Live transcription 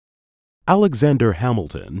Alexander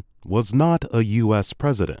Hamilton was not a U.S.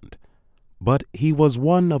 president, but he was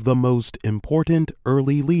one of the most important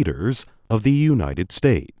early leaders of the United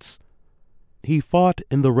States. He fought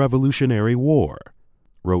in the Revolutionary War,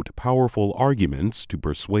 wrote powerful arguments to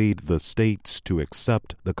persuade the states to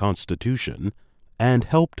accept the Constitution, and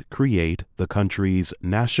helped create the country's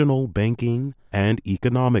national banking and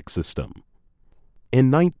economic system.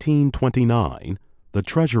 In 1929, the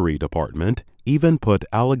Treasury Department even put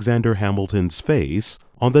Alexander Hamilton's face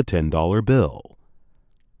on the $10 bill.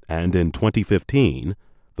 And in 2015,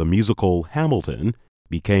 the musical Hamilton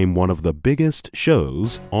became one of the biggest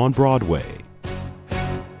shows on Broadway.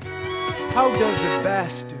 How does a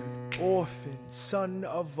bastard, orphan, son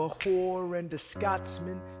of a whore and a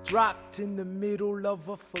Scotsman, dropped in the middle of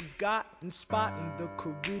a forgotten spot in the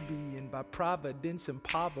Caribbean, by providence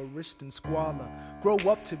impoverished and squalor, grow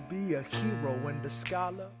up to be a hero and a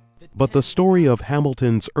scholar? But the story of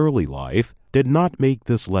Hamilton's early life did not make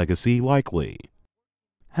this legacy likely.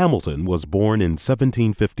 Hamilton was born in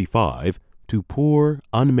 1755 to poor,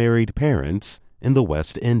 unmarried parents in the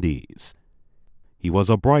West Indies. He was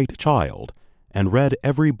a bright child and read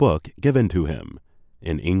every book given to him,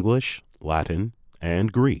 in English, Latin,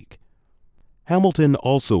 and Greek. Hamilton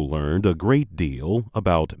also learned a great deal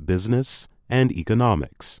about business and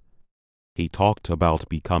economics. He talked about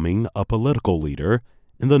becoming a political leader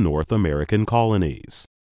in the North American colonies.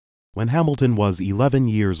 When Hamilton was 11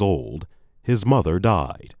 years old, his mother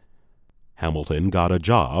died. Hamilton got a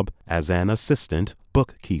job as an assistant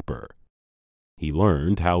bookkeeper. He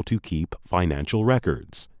learned how to keep financial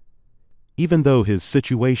records. Even though his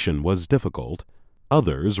situation was difficult,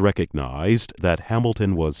 others recognized that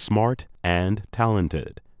Hamilton was smart and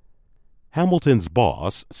talented. Hamilton's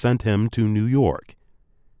boss sent him to New York.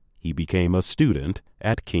 He became a student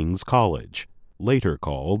at King's College, later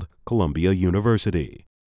called Columbia University.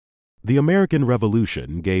 The American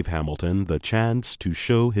Revolution gave Hamilton the chance to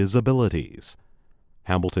show his abilities.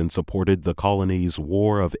 Hamilton supported the colony's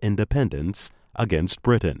War of Independence against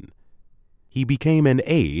Britain. He became an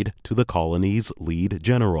aide to the colony's lead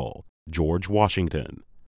general, George Washington.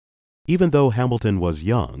 Even though Hamilton was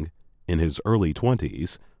young, in his early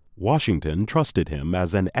 20s, Washington trusted him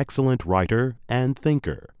as an excellent writer and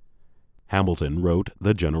thinker. Hamilton wrote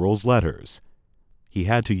the general's letters. He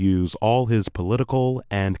had to use all his political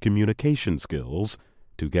and communication skills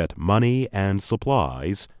to get money and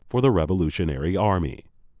supplies for the Revolutionary Army.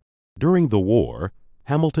 During the war,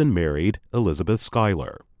 Hamilton married Elizabeth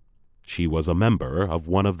Schuyler. She was a member of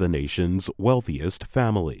one of the nation's wealthiest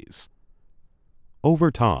families.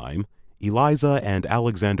 Over time, Eliza and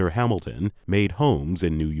Alexander Hamilton made homes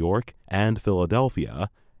in New York and Philadelphia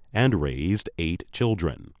and raised 8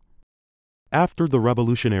 children. After the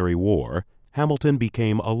Revolutionary War, Hamilton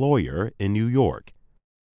became a lawyer in New York.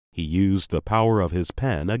 He used the power of his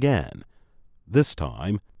pen again, this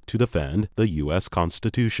time to defend the U.S.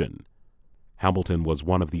 Constitution. Hamilton was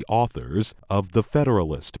one of the authors of the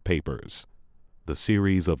Federalist Papers. The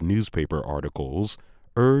series of newspaper articles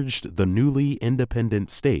urged the newly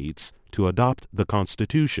independent states to adopt the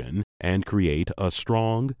Constitution and create a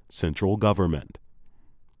strong central government.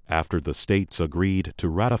 After the states agreed to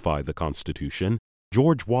ratify the Constitution,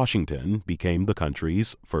 George Washington became the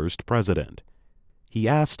country's first president. He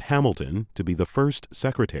asked Hamilton to be the first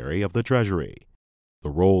Secretary of the Treasury. The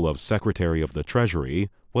role of Secretary of the Treasury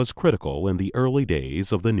was critical in the early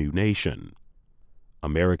days of the new nation.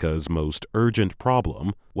 America's most urgent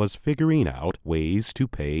problem was figuring out ways to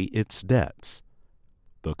pay its debts.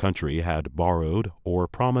 The country had borrowed or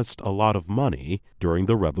promised a lot of money during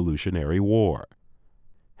the Revolutionary War.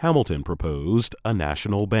 Hamilton proposed a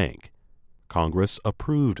national bank. Congress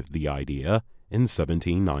approved the idea in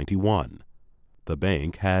 1791. The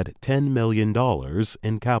bank had $10 million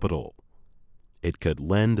in capital. It could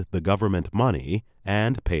lend the government money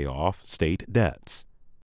and pay off state debts.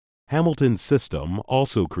 Hamilton's system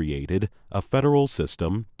also created a federal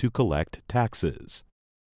system to collect taxes.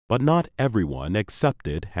 But not everyone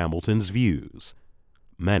accepted Hamilton's views.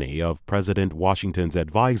 Many of President Washington's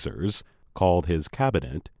advisers, called his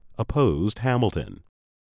cabinet, opposed Hamilton.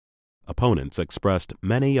 Opponents expressed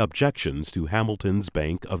many objections to Hamilton's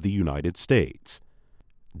Bank of the United States.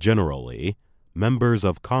 Generally, members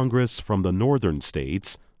of Congress from the northern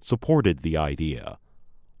states supported the idea,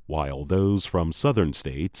 while those from southern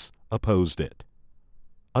states opposed it.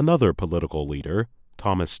 Another political leader,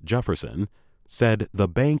 Thomas Jefferson, said the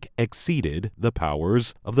bank exceeded the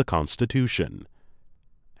powers of the Constitution.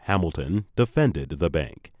 Hamilton defended the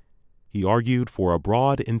bank. He argued for a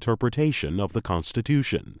broad interpretation of the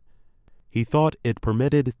Constitution. He thought it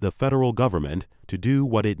permitted the federal government to do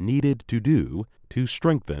what it needed to do to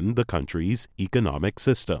strengthen the country's economic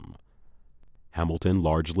system. Hamilton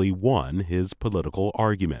largely won his political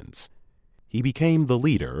arguments. He became the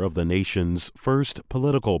leader of the nation's first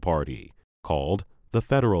political party, called the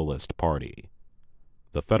Federalist Party.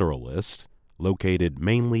 The Federalists, located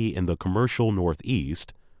mainly in the commercial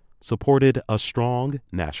Northeast, supported a strong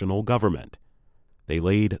national government. They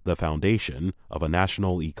laid the foundation of a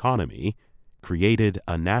national economy, created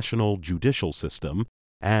a national judicial system,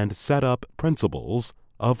 and set up principles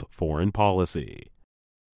of foreign policy.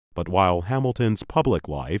 But while Hamilton's public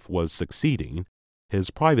life was succeeding,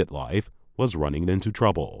 his private life was running into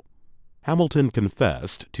trouble. Hamilton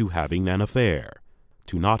confessed to having an affair,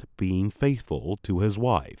 to not being faithful to his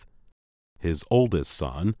wife. His oldest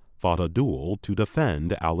son fought a duel to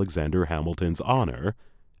defend Alexander Hamilton's honor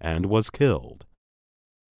and was killed.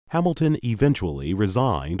 Hamilton eventually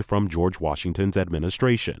resigned from George Washington's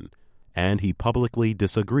administration, and he publicly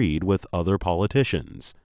disagreed with other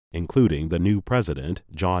politicians, including the new president,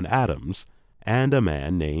 John Adams, and a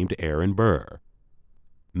man named Aaron Burr.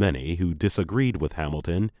 Many who disagreed with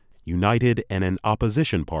Hamilton united in an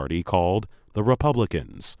opposition party called the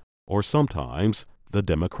Republicans, or sometimes the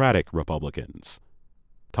Democratic Republicans.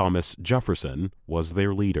 Thomas Jefferson was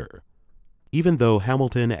their leader. Even though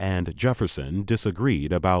Hamilton and Jefferson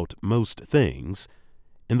disagreed about most things,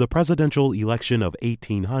 in the presidential election of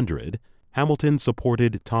 1800, Hamilton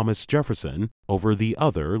supported Thomas Jefferson over the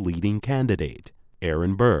other leading candidate,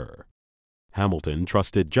 Aaron Burr. Hamilton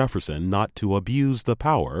trusted Jefferson not to abuse the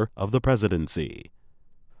power of the presidency.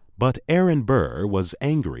 But Aaron Burr was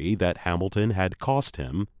angry that Hamilton had cost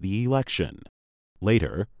him the election.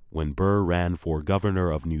 Later, when Burr ran for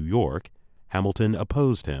governor of New York, Hamilton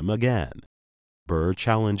opposed him again. Burr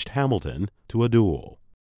challenged Hamilton to a duel.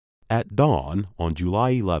 At dawn on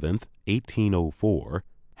July 11, 1804,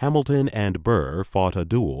 Hamilton and Burr fought a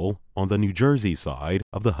duel on the New Jersey side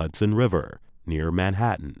of the Hudson River, near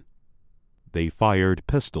Manhattan. They fired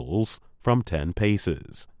pistols from 10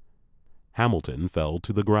 paces. Hamilton fell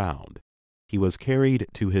to the ground. He was carried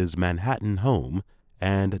to his Manhattan home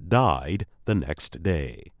and died the next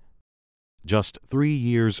day. Just 3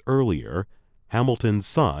 years earlier, Hamilton's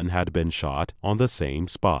son had been shot on the same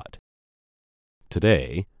spot.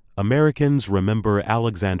 Today, Americans remember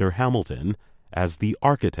Alexander Hamilton as the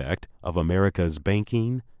architect of America's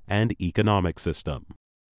banking and economic system.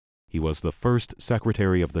 He was the first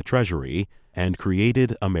Secretary of the Treasury and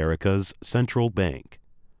created America's central bank.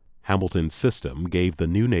 Hamilton's system gave the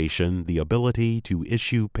new nation the ability to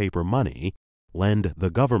issue paper money, lend the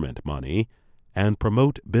government money, and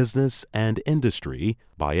promote business and industry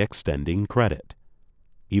by extending credit.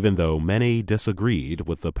 Even though many disagreed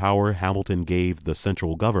with the power Hamilton gave the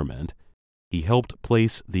central government, he helped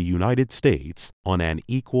place the United States on an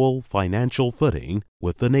equal financial footing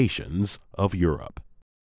with the nations of Europe.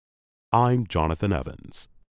 I'm Jonathan Evans.